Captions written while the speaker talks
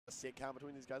a set count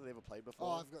between these guys? Have they ever played before?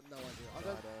 Oh, I've got no idea.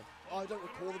 I don't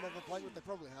recall them ever playing, but they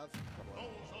probably have.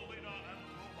 Probably.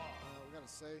 We're going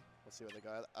to see. We'll see where they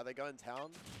go. Are they going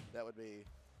town? That would be...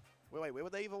 Wait, where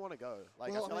would they even want to go?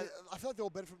 Like, Well, I feel like they all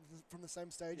benefit from the same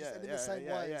stages and in the same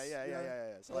ways.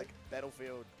 Yeah. So, like,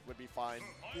 Battlefield would be fine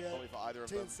probably for either of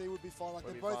them. TNC would be fine. Like,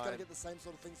 they're both going to get the same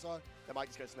sort of thing, so... They might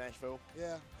just go Smashville.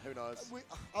 Yeah. Who knows?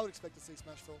 I would expect to see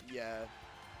Smashville. Yeah.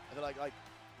 I feel like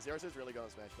Zero Suit's really going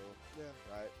Smashville. Yeah.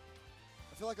 Right?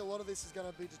 I feel like a lot of this is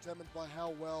going to be determined by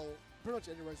how well, pretty much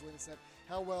any Rosalina set,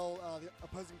 how well the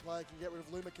opposing player can get rid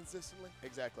of Luma consistently.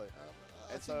 Exactly.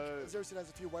 I think Zero Suit has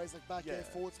a few ways, like back air,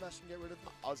 forward smash can get rid of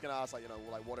them. I was going to ask, like, you know,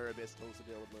 like, what are her best tools to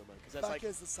deal with Luma? Because that's back air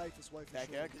is the safest way for back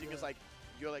sure. air, because you can just, like,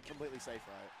 you're like completely safe,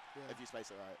 right? Yeah. If you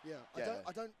space it right. Yeah.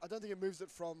 I don't think it moves it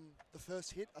from the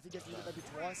first hit. I think you have to hit it maybe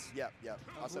twice. Yeah.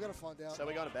 We're going to find out. So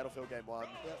we're going to Battlefield Game 1.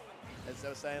 Yep. And so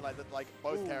we're saying like that, like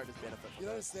both characters benefit from You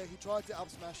notice there, he tried to up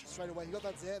smash straight away. He got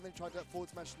that Z and then he tried to forward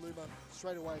smash Luma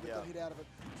straight away. Got that hit out of it.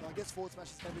 So I guess forward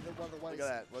smash is going to be one of the ways. Look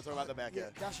at that. We're talking about the back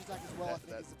air. Dash attack as well, I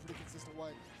think, is a pretty consistent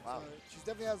way. Wow. So she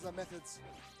definitely has methods.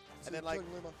 And then like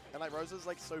Rosa's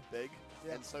like so big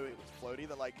and so floaty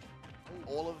that like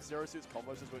all of Zero Suit's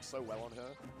combos just work so well on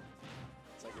her.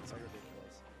 It's like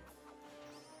ridiculous.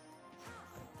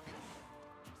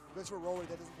 Goes for a roll that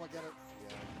doesn't quite get it.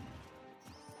 Yeah.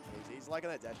 He's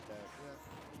liking that dash attack. Yeah.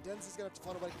 And Denz is going to have to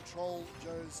find a way to control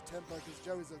Joe's tempo because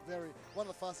Joe is one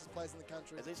of the fastest players in the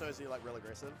country. Is he like real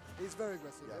aggressive? He's very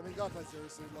aggressive. Yeah. I mean, you got to play Zero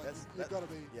Suit. Like, you've got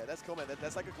to be. Yeah, that's cool, man.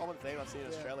 That's like a common theme I've seen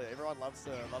in Australia. Everyone loves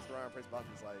to run and press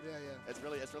buttons. Like, It's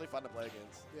really fun to play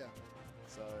against. Yeah.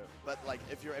 So, but like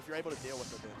if you're able to deal with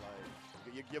it, then like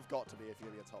you've got to be if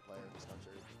you're gonna be a top player in this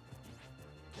country.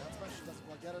 Down smash doesn't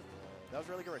quite get it. That was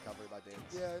really good recovery by Denz.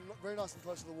 Yeah, very nice and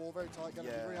close to the wall, very tight. Going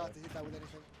to be very hard to hit that with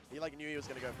anything. He like knew he was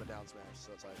gonna go for down smash,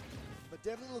 so it's like. But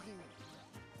definitely looking.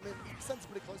 I mean, Sen's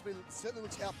pretty close, but it certainly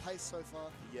looks outpaced so far.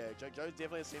 Yeah, Joe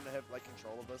definitely seemed to have like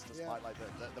control of this, despite like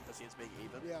the percents being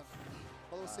even. Yeah.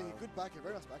 Well, we'll see. Good back here,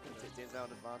 very nice back here. Denz now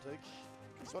an advantage.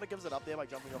 He sort of gives it up there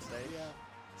by jumping off stage. Yeah.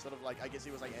 Sort of like I guess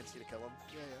he was like antsy to kill him.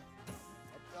 Yeah.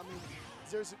 I mean,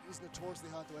 Zero Suit is notoriously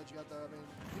hard to edge out though. I mean,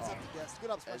 it's up to guess.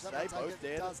 Good up smash. They both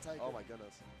did. Does take my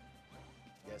goodness.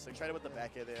 Yeah, so he traded with the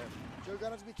back air there. Joe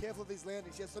gonna have to be careful of these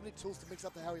landings. He has so many tools to mix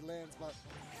up to how he lands, but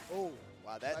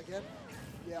wow, that again.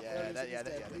 Yeah, 100% dead.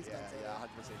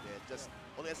 Just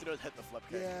all he has to do is hit the flip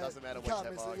kick. Yeah, it doesn't matter which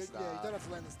hitbox. Yeah, you don't have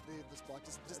to land the spike.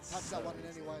 Just touch that one in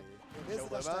any way. Yeah,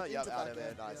 there's the Luma. Yep, out of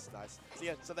there. Nice.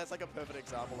 So that's like a perfect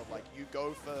example of like you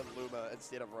go for Luma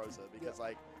instead of Rosa because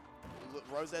like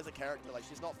Rosa as a character, like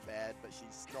she's not bad, but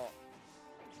she's not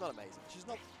amazing. She's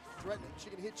not threatening. She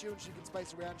can hit you and she can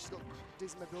space around. She's got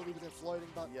decent mobility with her floating,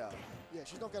 but yeah,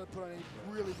 she's not going to put on any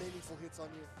really meaningful hits on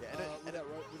you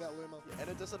without Luma. Yeah, and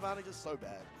her disadvantage is so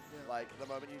bad. Yeah. Like the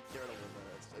moment you get rid of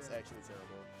Luma, it's actually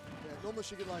terrible. Yeah, normally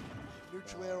she can like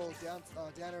neutral air or down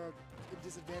air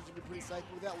disadvantage and be pretty safe.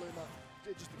 But without Luma,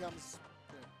 it just becomes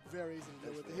very easy to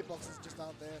deal with. The hitboxes just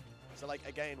aren't there. So like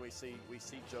again, we see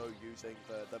Joe using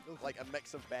the like a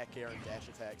mix of back air and dash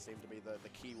attack seem to be the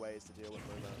key ways to deal with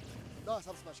Luma. Nice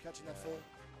up smash catching that fall.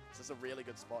 So it's a really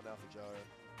good spot now for Joe.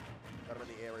 Got him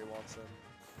in the air he wants him.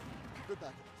 Good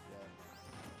back. Yeah.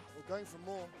 We're going for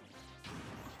more.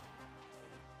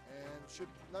 And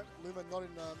Luma not in.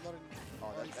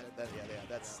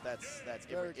 That's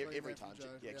every time.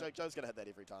 Joe's gonna hit that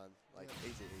every time. Like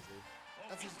easy.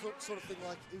 That's the sort of thing.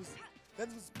 Like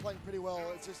Denz was playing pretty well.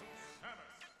 It's just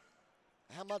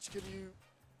how much can you?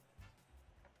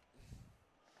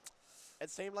 It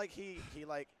seemed like he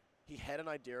had an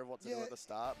idea of what to do at the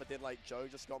start, but then like Joe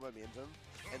just got momentum,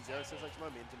 and Zero Suit's like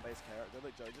momentum-based character.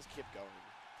 Like Joe just kept going.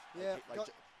 Yeah,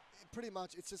 pretty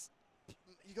much. It's just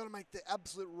you got to make the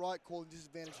absolute right call and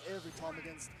disadvantage every time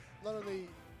against not only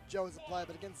Joe as a player,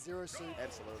 but against Zero Suit.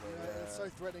 Absolutely. You know, it's so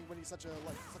threatening when he's such a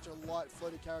light,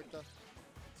 floaty character.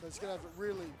 So he's gonna have to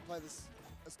really play this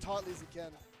as tightly as he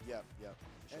can. Yeah,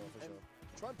 for sure.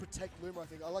 Try and protect Luma, I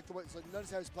think. I like the way, so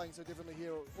notice how he's playing so differently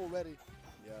here already.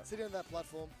 Yeah. Sitting on that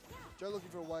platform. Joe looking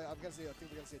for a way. I think we're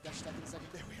going to see a dash attack in a second.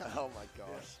 There we are. Oh my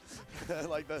gosh. Yeah.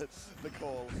 Like the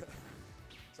call.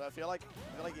 So I feel like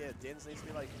Denz needs to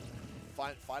be like,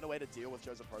 find a way to deal with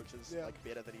Joe's approaches like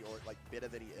better than he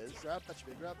is. Grab, that should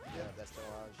be a grab. Yeah, that's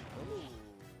Mirage. Ooh.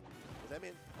 What does that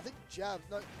mean? I think jab.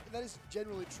 No, that is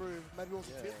generally true. Maybe it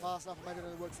wasn't fit fast enough, maybe it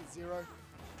only works at 0.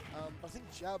 But I think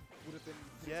jab would have been...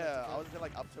 Yeah, I was a bit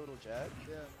like up tilt or jab.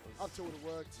 Yeah, up tilt would have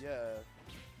worked. Yeah.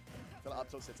 I feel like up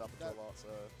tilt sets up into a lot,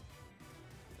 so...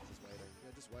 Just waiting.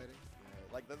 Yeah, just waiting.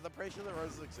 Yeah. Like, the pressure that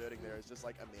Rose is exerting there is just,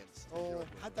 like, immense. Oh,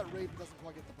 had that read, doesn't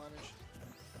quite get the punish.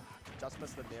 Just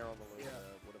missed the nair on the loop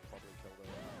would have probably killed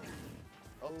her.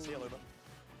 Oh, see you, Luma.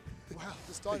 Wow,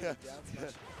 just diving down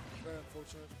smash. Very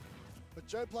unfortunate. But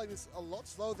Joe playing this a lot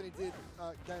slower than he did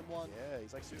game 1. Yeah,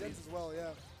 he's like super. Denz as well,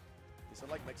 yeah. He's sort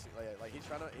of like mixing, like he's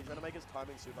trying to make his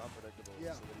timing super unpredictable,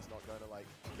 Yeah. so that he's not going to like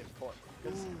get caught.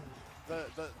 Because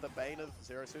the bane of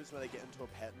Zero Suits where they get into a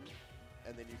pattern,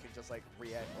 and then you can just like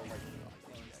react or like.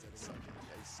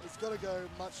 He's got to go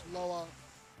much lower.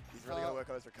 He's really got to work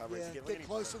on his recoveries. Yeah, get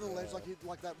close to the ledge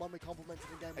like that one we complimented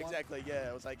in game 1. Exactly, yeah.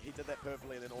 It was like he did that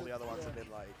perfectly, and then all the other ones have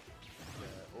been like,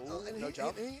 ooh, and no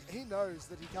jump. He knows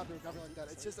that he can't be recovering like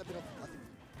that. It's just a bit of, I think,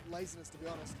 laziness, to be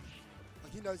honest.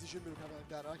 Like, he knows he shouldn't be recovering like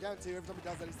that. And I guarantee you, every time he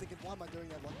does that, he's thinking, why am I doing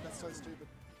that? Like, that's so stupid.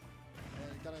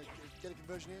 And gonna get a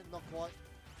conversion here? Not quite.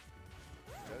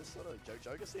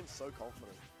 Joe just seems so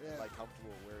confident, like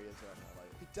comfortable where he is right now.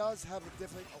 Like, he does have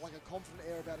definitely like a confident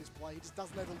air about his play. He just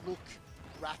doesn't ever look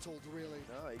rattled, really.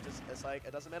 No, it's like,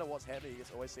 it doesn't matter what's happening, he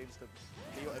just always seems to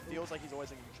feel, it feels like he's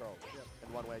always in control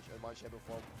in one way, in one shape or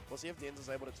form. We'll see if Denz is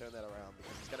able to turn that around,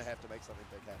 because he's going to have to make something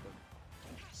big happen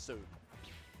soon.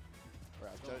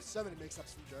 Right, Joe, so many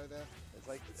mix-ups from Joe there.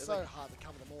 It's so hard to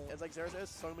cover them all. It's like Zero has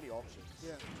so many options.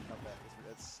 Yeah. To come back.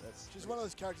 She's one of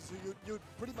those characters who you'd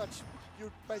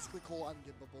basically call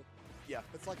ungivable. Yeah.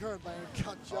 It's like her and Bayon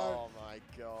cut Joe. Oh my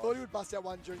god. Thought he would bust out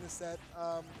one during the set.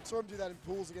 Saw him do that in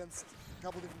pools against a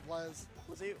couple of different players.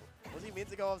 Was he meant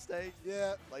to go off stage?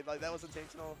 Yeah. Like that was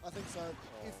intentional? I think so.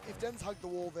 If Denz hugged the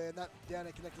wall there and that down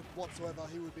air connected whatsoever,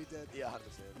 he would be dead. Yeah, 100%.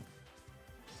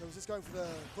 So he's just going for thought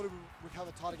he would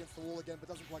recover tight against the wall again, but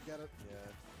doesn't quite get it. Yeah.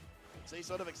 So he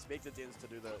sort of expected Denz to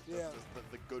do the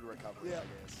good recovery, I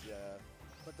guess. Yeah.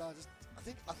 But I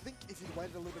think if he'd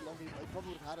waited a little bit longer, he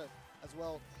probably would have had it as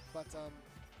well. But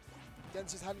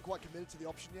Denz just hadn't quite committed to the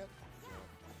option yet.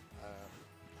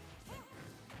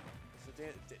 So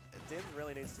Denz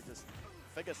really needs to just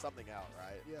figure something out,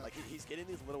 right? Yeah. Like he's getting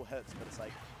these little hits, but it's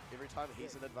like every time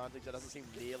he's an advantage, it doesn't seem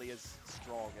nearly as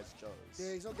strong as Joe's.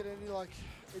 Yeah, he's not getting any like.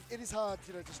 It is hard,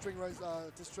 you know, to string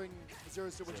Zero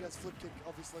Suit when she has flip kick,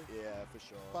 obviously. Yeah, for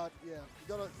sure. But yeah, you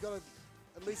gotta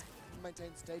at least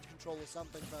maintain stage control or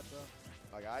something. But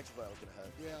like, I actually thought it was gonna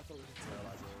hurt. Yeah, I thought it was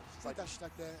gonna hurt. It's like dash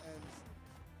attack there, and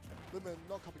Luma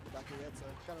not copying the back here yet, so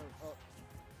kind of.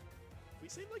 We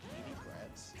seen like any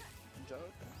grabs from Joe?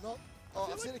 Not. Oh,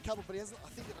 I've seen a couple, but he hasn't.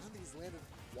 I don't think he's landed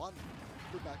one.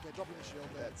 Good back air, dropping the shield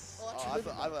there. I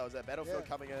thought that was that Battlefield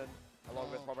coming in,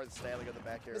 along with probably Staley at the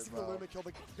back air as well. The Luma kill,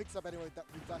 but picks up anyway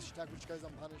with dash attack, which goes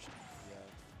unpunished. Yeah.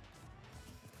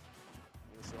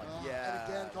 And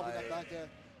again, copying that back air.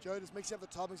 Joe just mixing up the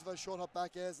timings of those short hop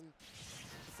back airs and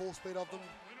the full speed of them.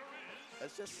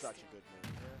 It's just such a good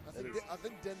move. I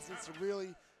think Denz needs to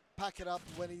really pack it up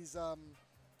when he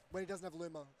doesn't have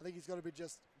Luma. I think he's got to be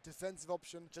just defensive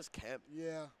option. Just camp.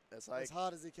 Yeah. It's like, as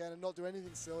hard as he can and not do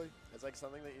anything silly. It's like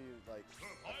something that you like.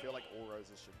 I feel like all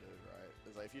roses should do, right?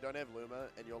 It's like if you don't have Luma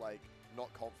and you're like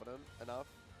not confident enough,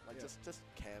 like just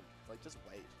camp. Like just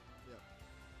wait. Yeah.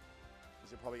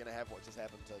 Because you're probably gonna have what just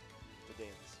happened to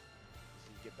Denz.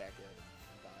 You get back in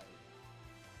and die.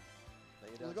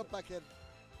 Well, he got back in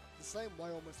the same way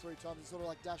almost 3 times. He sort of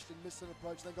like dashed in, missed an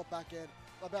approach, then got back in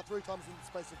about 3 times in the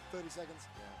space of 30 seconds.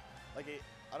 Yeah. Like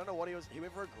I don't know what he was. He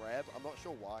went for a grab. I'm not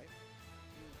sure why.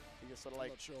 He just sort of like.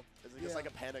 I'm not sure. Is it just like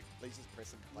a panic? He's just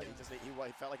pressing. Like he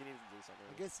felt like he needed to do something.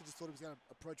 I guess he just thought he was going to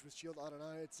approach with shield. I don't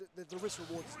know. It's the risk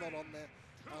reward is not on there.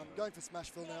 Going for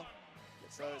smash fill now.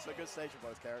 So good stage for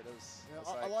both characters. Yeah,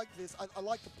 I like this. I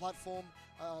like the platform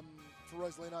for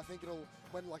Rosalina. I think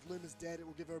when like Luma's dead, it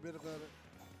will give her a bit of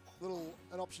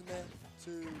an option there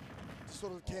to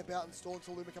sort of camp out and stall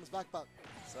until Luma comes back. But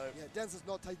yeah, Denz is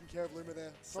not taking care of Luma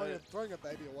there, throwing a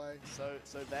baby away.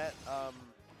 So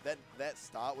that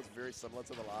start was very similar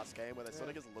to the last game where they sort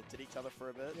of just looked at each other for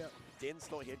a bit. Yeah. Denz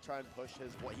thought he'd try and push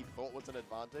what he thought was an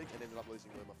advantage and ended up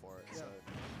losing Luma for it. Yeah.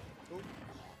 So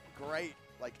great.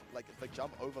 Like the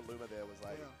jump over Luma there was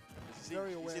like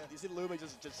very aware. You see Luma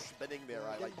just spinning there,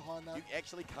 right? Like behind that. You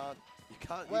actually can't. You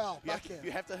can't. Wow, you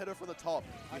have to hit her from the top.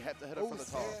 You have to hit her from the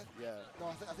top. Yeah. No,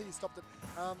 I think he stopped it.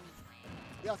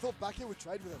 Yeah, I thought back here would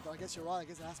trade with it, but I guess you're right. I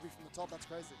guess it has to be from the top. That's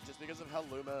crazy. Just because of how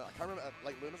Luma, I can't remember.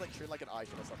 Like Luma's like treated like an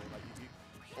item or something. Like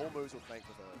all moves will thank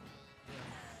with her. Yeah.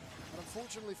 And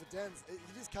unfortunately for Denz,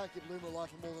 you just can't give Luma alive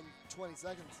for more than 20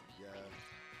 seconds. Yeah.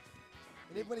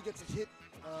 And even when he gets a hit.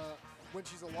 When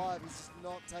she's alive, he's just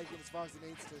not taking as far as he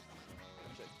needs to.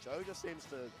 Joe just seems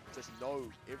to just know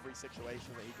every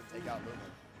situation that he can take out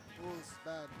Luma. Oh, this is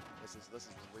bad. This is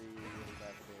really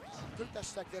bad for Denz. Good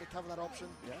dash attack there to cover that option.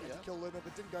 Yeah. To kill Luma,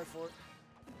 but didn't go for it.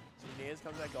 So Nares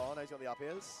comes back on. He's got the up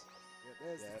airs.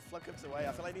 Yeah, flip kicks away.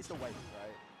 I feel like he needs to wait,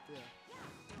 right? Yeah.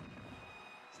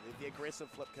 So The aggressive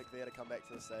flip kick there to come back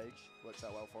to the stage works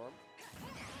out well for him.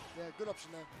 Yeah, good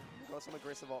option there. Got some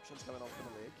aggressive options coming off from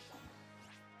the ledge.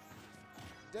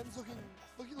 Denz looking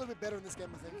a little bit better in this game,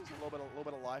 I think. A little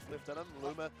bit of life left in him.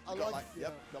 Luma, I got like,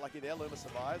 yep, got lucky there. Luma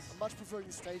survives. I'm much preferring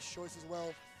the stage choice as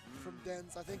well from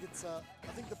Denz. I think it's I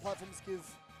think the platforms give.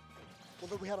 Well,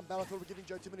 that we had on Battlefield, we're giving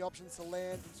Joe too many options to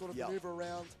land and sort of maneuver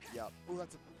around. Yep. Oh,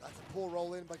 that's a poor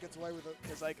roll in, but gets away with it.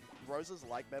 Because like Roses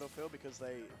like Battlefield because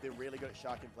they're really good at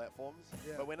sharking platforms.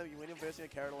 Yeah. But when you're versing a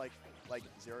character like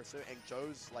Zero Suit and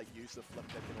Joe's like use of flip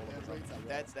kick and all of it,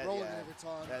 that's rolling in every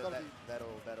time.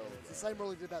 That'll. It's the same roll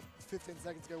he did about 15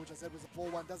 seconds ago, which I said was a poor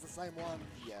one. Does the same one.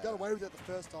 Yeah. Got away with it the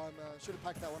first time. Should have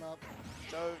packed that one up.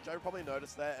 Joe probably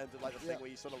noticed that and did like the thing where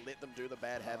you sort of let them do the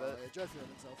bad habit. Yeah, Joe feeling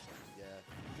himself. Yeah.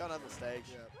 Going on the stage.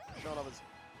 Yeah. Showing off his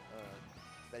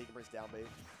that he can press down B.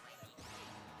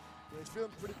 Yeah, he's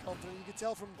feeling pretty confident. You can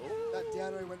tell from that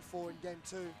down air he went for in game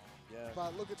 2. Yeah.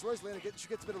 But look, it's Rosalina. She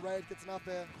gets a bit of raid, gets an up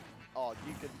air. Oh,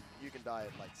 you can die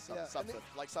at like sub 50,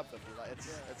 like sub 50. Like it's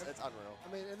unreal.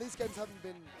 I mean, and these games haven't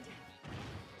been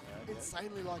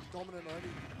insanely like dominant or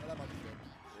anything. Oh, that might be good.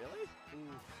 Really?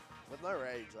 Ooh. With no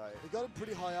rage, like. He got him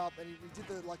pretty high up, and he did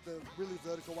the really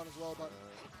vertical one as well. But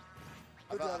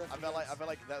I felt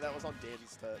like that was on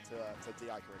Denz to DI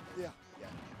correctly. Yeah. Yeah.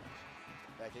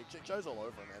 Okay, Joe's all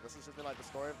over him, man. This has just been like the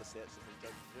story of the sets.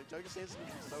 Joe just seems to be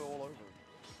so all over him.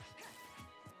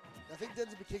 I think Denz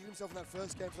would be kicking himself in that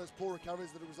first game for those poor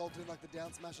recoveries that resulted in like the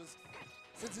down smashes.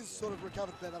 Since he's sort of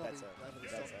recovered there, That's it.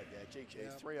 Yeah, GG.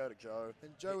 Yeah. 3-0 to Joe.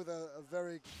 And Joe with a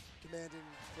very commanding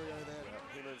 3-0 there.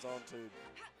 Yeah. He moves on to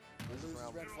Loses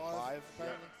round 5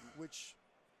 apparently, which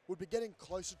would be getting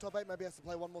close to top 8. Maybe has to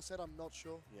play one more set. I'm not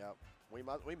sure. Yeah, we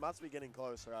must be getting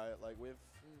close, right? Like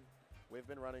we've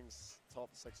been running top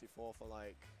 64 for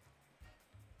like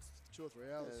 2 or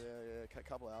 3 hours. Yeah, a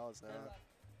couple of hours now. Yeah.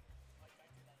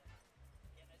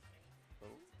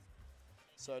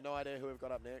 So no idea who we've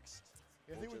got up next.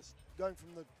 Yeah, I think we're going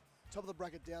from the top of the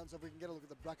bracket down, so if we can get a look at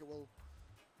the bracket, we'll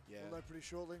know pretty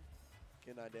shortly.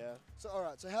 Get an idea. So all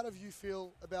right, so how do you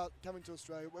feel about coming to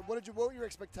Australia? What were your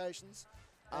expectations,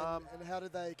 and how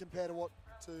did they compare to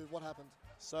what happened?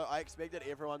 So I expected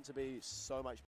everyone to be so much